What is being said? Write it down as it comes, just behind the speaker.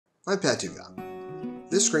I'm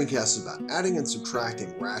Dugas. This screencast is about adding and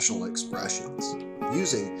subtracting rational expressions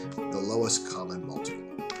using the lowest common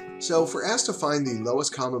multiple. So if we're asked to find the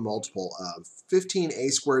lowest common multiple of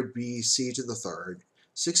 15a squared b c to the third,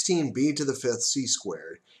 16b to the fifth c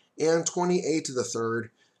squared, and 20a to the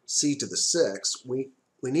third c to the sixth, we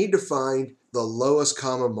need to find the lowest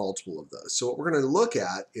common multiple of those. So what we're going to look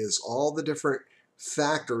at is all the different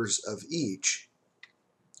factors of each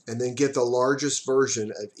and then get the largest version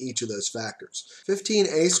of each of those factors.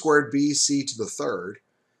 15a squared bc to the third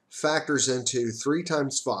factors into 3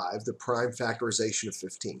 times 5, the prime factorization of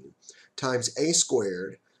 15, times a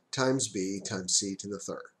squared times b times c to the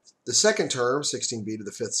third. The second term, 16b to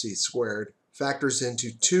the fifth c squared, factors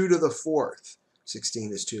into 2 to the fourth,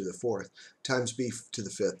 16 is 2 to the fourth, times b to the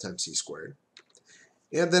fifth times c squared.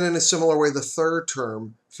 And then in a similar way, the third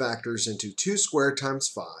term factors into 2 squared times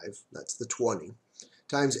 5, that's the 20,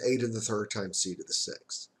 times a to the third times c to the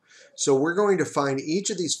sixth. So we're going to find each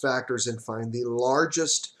of these factors and find the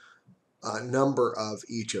largest number of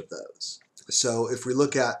each of those. So if we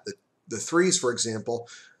look at the threes, for example,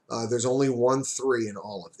 there's only one 3 in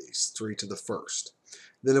all of these, 3 to the first.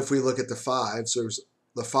 Then if we look at the fives,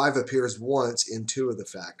 the 5 appears once in 2 of the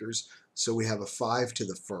factors, so we have a 5 to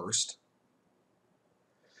the first.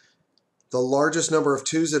 The largest number of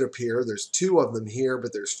 2's that appear, there's 2 of them here,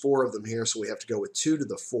 but there's 4 of them here, so we have to go with 2 to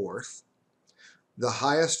the fourth. The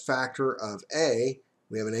highest factor of a,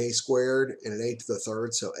 we have an a squared and an a to the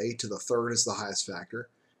third, so a to the third is the highest factor.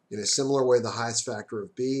 In a similar way, the highest factor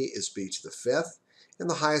of b is b to the fifth, and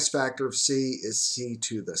the highest factor of c is c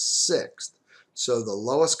to the sixth. So the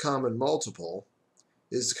lowest common multiple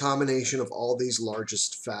is the combination of all these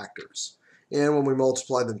largest factors. And when we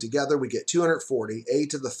multiply them together, we get 240, a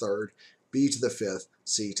to the third, b to the fifth,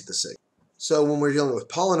 c to the sixth. So when we're dealing with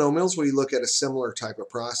polynomials, we look at a similar type of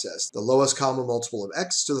process. The lowest common multiple of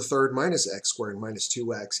x to the third minus x squared minus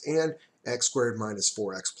 2x and x squared minus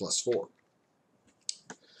 4x plus 4.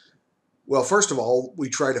 Well, first of all, we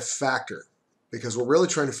try to factor because we're really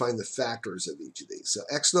trying to find the factors of each of these. So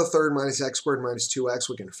x to the third minus x squared minus 2x,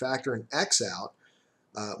 we can factor an x out.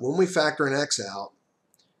 When we factor an x out,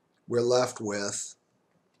 we're left with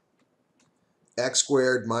x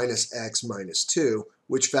squared minus x minus 2,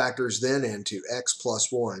 which factors then into x plus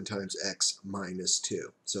 1 times x minus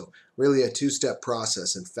 2. So really a two-step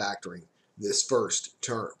process in factoring this first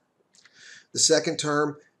term. The second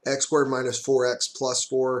term, x squared minus 4x plus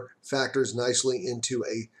 4, factors nicely into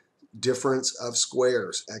a difference of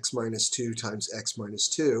squares, x minus 2 times x minus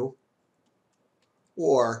 2,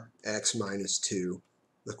 or x minus 2,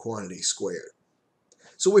 the quantity squared.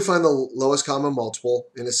 So we find the lowest common multiple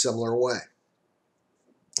in a similar way.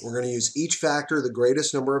 We're going to use each factor the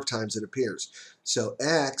greatest number of times it appears. So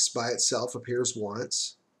x by itself appears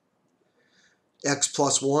once, x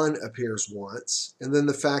plus 1 appears once, and then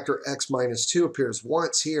the factor x minus 2 appears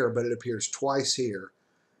once here, but it appears twice here.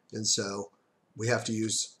 And so we have to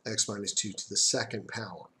use x minus 2 to the second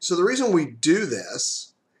power. So the reason we do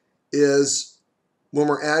this is when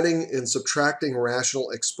we're adding and subtracting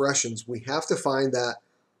rational expressions, we have to find that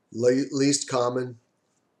least common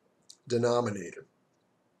denominator.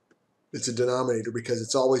 It's a denominator because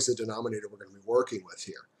it's always the denominator we're going to be working with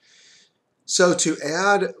here. So to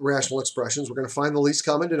add rational expressions, we're going to find the least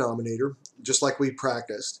common denominator, just like we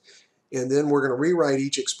practiced, and then we're going to rewrite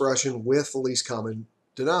each expression with the least common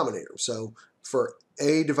denominator. So for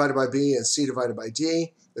a divided by b and c divided by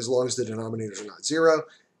d, as long as the denominators are not 0,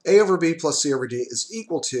 a over b plus c over d is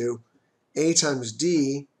equal to a times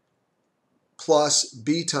d plus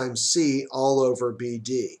b times c all over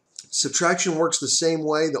bd. Subtraction works the same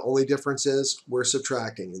way. The only difference is we're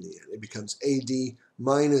subtracting in the end. It becomes AD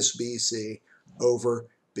minus BC over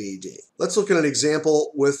BD. Let's look at an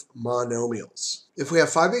example with monomials. If we have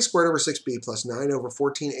 5a squared over 6b plus 9 over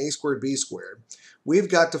 14a squared b squared, we've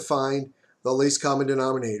got to find the least common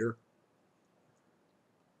denominator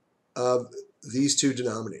of these two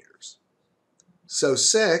denominators. So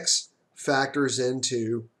 6 factors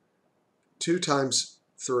into 2 times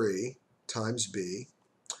 3 times b,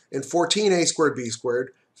 and 14a squared b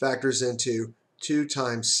squared factors into 2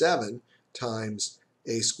 times 7 times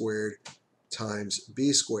a squared times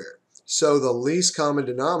b squared. So the least common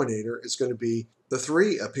denominator is going to be the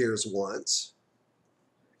 3 appears once,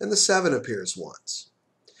 and the 7 appears once.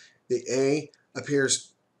 The a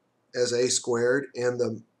appears as a squared, and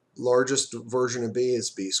the largest version of b is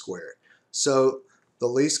b squared. So the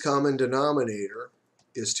least common denominator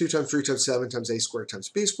is 2 times 3 times 7 times a squared times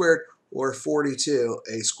b squared, or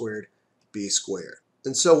 42a squared b squared.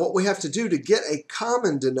 And so what we have to do to get a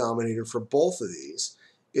common denominator for both of these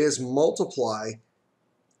is multiply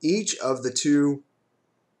each of the two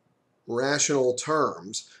rational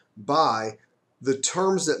terms by the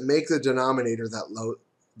terms that make the denominator that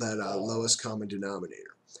lowest common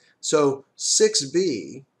denominator. So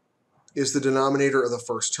 6b is the denominator of the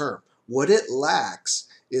first term. What it lacks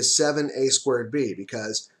is 7a squared b,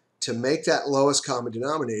 because to make that lowest common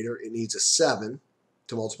denominator, it needs a 7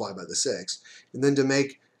 to multiply by the 6. And then to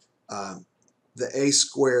make the a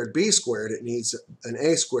squared b squared, it needs an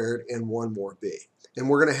a squared and one more b. And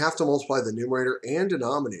we're going to have to multiply the numerator and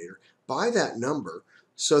denominator by that number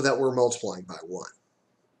so that we're multiplying by 1.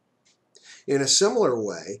 In a similar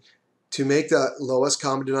way, to make the lowest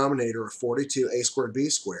common denominator of 42a squared b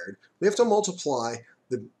squared, we have to multiply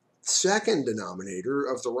the second denominator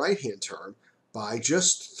of the right-hand term by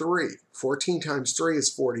just 3. 14 times 3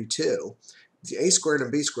 is 42. The a squared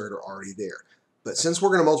and b squared are already there. But since we're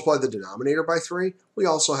going to multiply the denominator by 3, we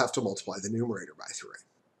also have to multiply the numerator by 3.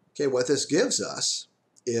 Okay, what this gives us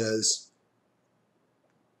is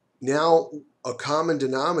now a common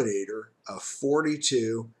denominator of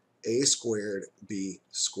 42a squared b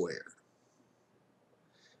squared.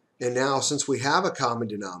 And now, since we have a common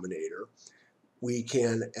denominator, we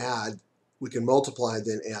can multiply,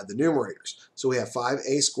 then add the numerators. So we have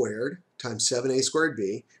 5a squared times 7a squared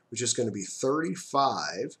b, which is going to be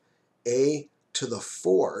 35a to the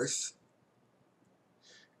 4th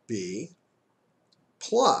b,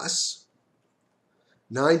 plus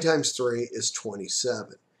 9 times 3 is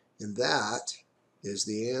 27. And that is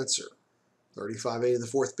the answer. 35a to the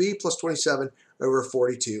 4th b plus 27 over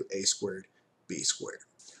 42a squared b squared.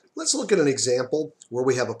 Let's look at an example where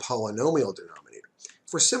we have a polynomial denominator.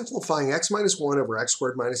 If we're simplifying x minus 1 over x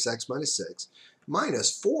squared minus x minus 6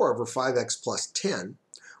 minus 4 over 5x plus 10,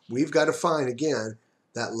 we've got to find, again,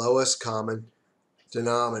 that lowest common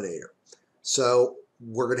denominator. So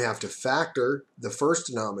we're going to have to factor the first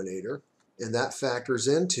denominator, and that factors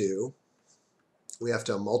into, we have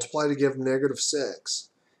to multiply to give negative 6.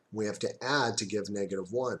 We have to add to give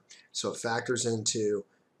negative 1. So it factors into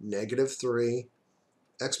negative 3,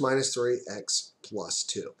 x minus 3, x plus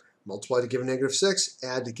 2. Multiply to give negative 6,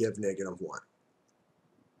 add to give negative 1.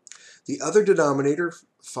 The other denominator,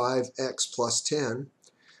 5x plus 10,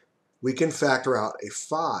 we can factor out a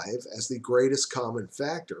 5 as the greatest common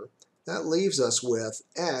factor. That leaves us with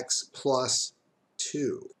x plus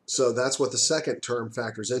 2. So that's what the second term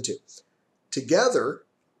factors into. Together,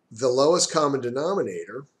 the lowest common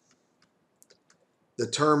denominator, the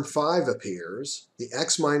term 5 appears, the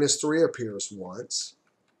x minus 3 appears once,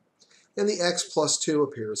 and the x plus 2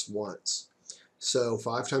 appears once. So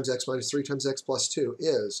 5 times x minus 3 times x plus 2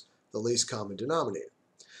 is the least common denominator.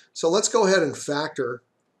 So let's go ahead and factor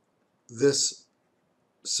this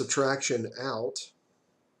subtraction out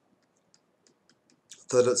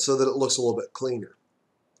so that it looks a little bit cleaner.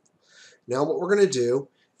 Now what we're going to do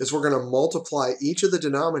is we're going to multiply each of the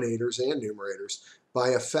denominators and numerators by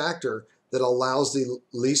a factor that allows the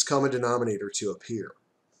least common denominator to appear.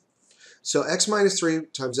 So x minus 3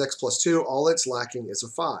 times x plus 2, all it's lacking is a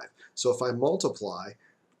 5. So if I multiply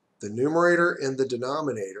the numerator and the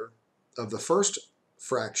denominator of the first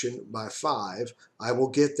fraction by 5, I will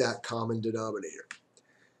get that common denominator.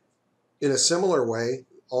 In a similar way,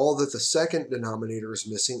 all that the second denominator is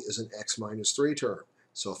missing is an x minus 3 term.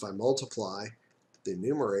 So if I multiply the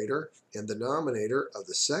numerator and the denominator of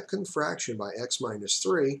the second fraction by x minus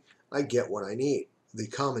 3, I get what I need, the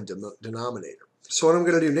common denominator. So what I'm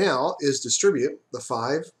going to do now is distribute the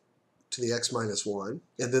 5 to the x minus 1,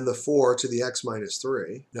 and then the 4 to the x minus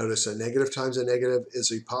 3. Notice a negative times a negative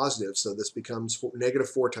is a positive, so this becomes negative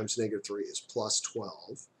 4 times negative 3 is plus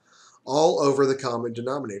 12, all over the common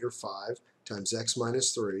denominator, 5 times x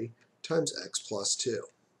minus 3 times x plus 2.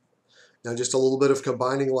 Now just a little bit of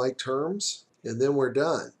combining like terms, and then we're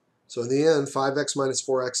done. So in the end, 5x minus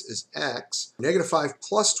 4x is x. Negative 5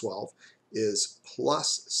 plus 12 is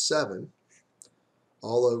plus 7,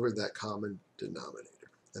 all over that common denominator.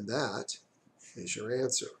 And that is your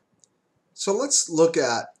answer. So let's look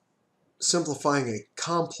at simplifying a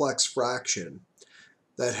complex fraction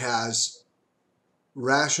that has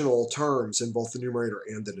rational terms in both the numerator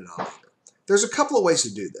and the denominator. There's a couple of ways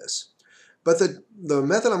to do this, but the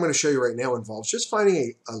method I'm going to show you right now involves just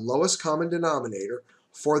finding a lowest common denominator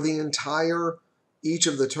for the entire each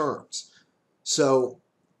of the terms. So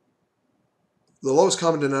the lowest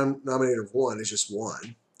common denominator of 1 is just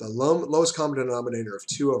 1. The lowest common denominator of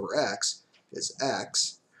 2 over x is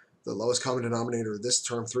x. The lowest common denominator of this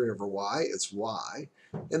term, 3 over y, is y.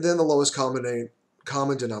 And then the lowest common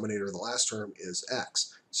denominator of the last term is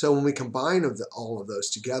x. So when we combine all of those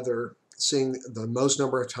together, seeing the most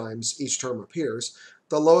number of times each term appears,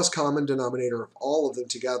 the lowest common denominator of all of them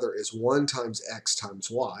together is 1 times x times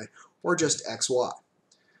y, or just xy.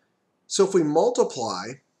 So if we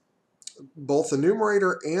multiply both the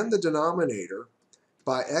numerator and the denominator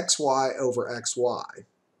by xy over xy,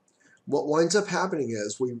 what winds up happening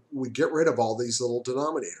is we get rid of all these little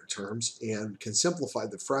denominator terms and can simplify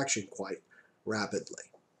the fraction quite rapidly.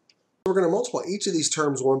 We're going to multiply each of these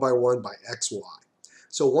terms one by xy.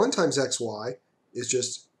 So 1 times xy is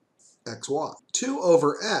just xy. 2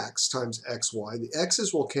 over x times xy, the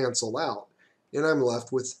x's will cancel out, and I'm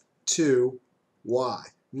left with 2y.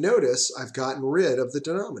 Notice I've gotten rid of the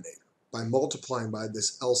denominator by multiplying by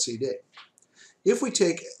this LCD. If we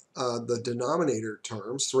take the denominator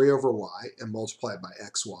terms, 3 over y, and multiply it by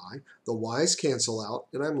xy, the y's cancel out,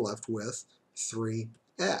 and I'm left with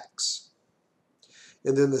 3x.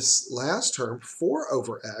 And then this last term, 4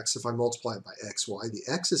 over x, if I multiply it by xy, the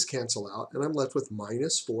x's cancel out, and I'm left with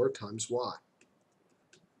minus 4 times y.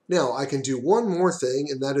 Now, I can do one more thing,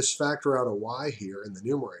 and that is factor out a y here in the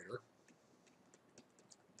numerator.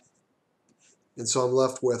 And so I'm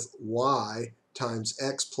left with y times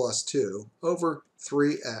x plus 2 over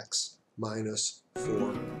 3x minus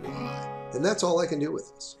 4y. And that's all I can do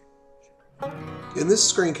with this. In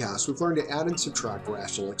this screencast, we've learned to add and subtract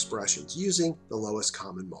rational expressions using the lowest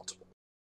common multiple.